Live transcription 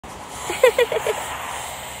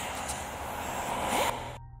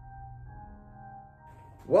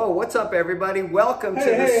Whoa, what's up, everybody? Welcome to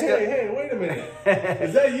the... Hey, wait a minute.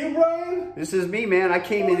 Is that you, Brian? This is me, man. I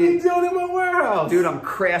came in... What are you doing in my warehouse? Dude, I'm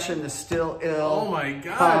crashing the Still Ill Oh my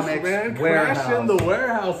gosh, Comics man. warehouse. Crashing the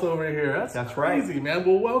warehouse over here. That's crazy, right, man.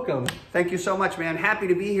 Well, welcome. Thank you so much, man. Happy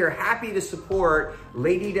to be here. Happy to support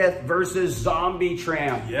Lady Death versus Zombie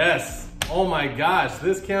Tramp. Yes. Oh my gosh,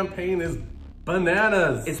 this campaign is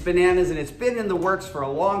bananas. It's bananas, and it's been in the works for a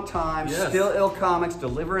long time. Yes. Still Ill Comics,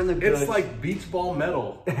 delivering the goods. It's like beach ball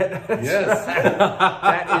metal. Yes. Right.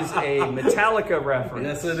 That is a Metallica reference.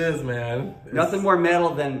 Yes, it is, man. Nothing more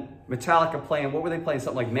metal than Metallica playing. What were they playing?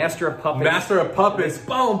 Something like Master of Puppets. Master of Puppets.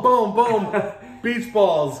 Boom, boom, boom. Beach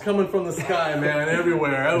balls coming from the sky, man,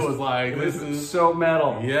 everywhere. I was like, this is so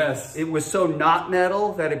metal. Yes. It was so not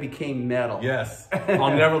metal that it became metal. Yes.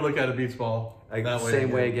 I'll never look at a beach ball Same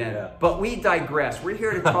way again. Yeah. But we digress. We're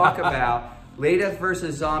here to talk about Lady Death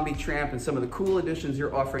versus Zombie Tramp and some of the cool additions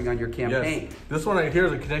you're offering on your campaign. Yes. This one right here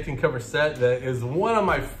is a connecting cover set that is one of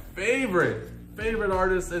my favorite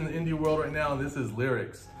artists in the indie world right now. This is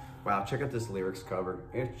LEIRIX. Wow, check out this LEIRIX cover.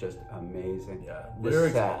 It's just amazing. Yeah,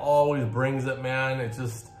 LEIRIX always brings it, man. It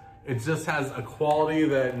just has a quality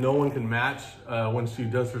that no one can match when she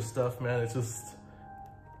does her stuff, man. It's just,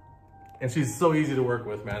 and she's so easy to work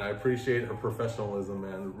with, man. I appreciate her professionalism,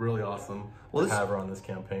 man. Really awesome to have her on this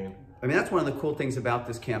campaign. I mean, that's one of the cool things about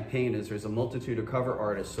this campaign is there's a multitude of cover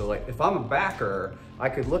artists. So like, if I'm a backer, I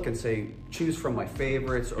could look and say, choose from my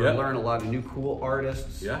favorites or learn a lot of new cool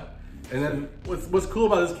artists. Yeah. And then what's cool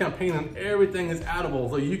about this campaign and everything is addable.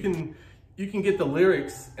 So you can get the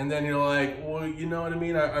LEIRIX and then you're like, well, you know what I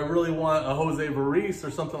mean? I really want a Jose Varese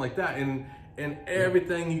or something like that. And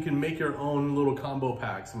everything, you can make your own little combo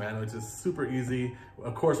packs, man, which is super easy.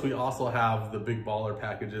 Of course, we also have the big baller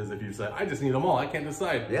packages. If you say, I just need them all, I can't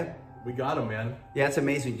decide. Yeah. We got them, man. Yeah, it's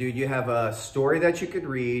amazing, dude. You have a story that you could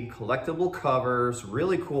read, collectible covers,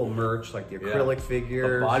 really cool merch, like the acrylic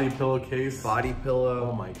figures. A body pillowcase. Body pillow.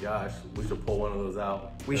 Oh my gosh. We should pull one of those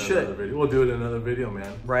out. We should. We'll do it in another video,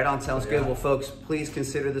 man. Right on. Sounds good. Well, folks, please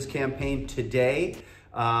consider this campaign today.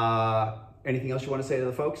 Anything else you want to say to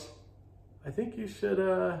the folks? I think you should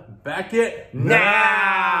back it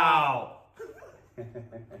now.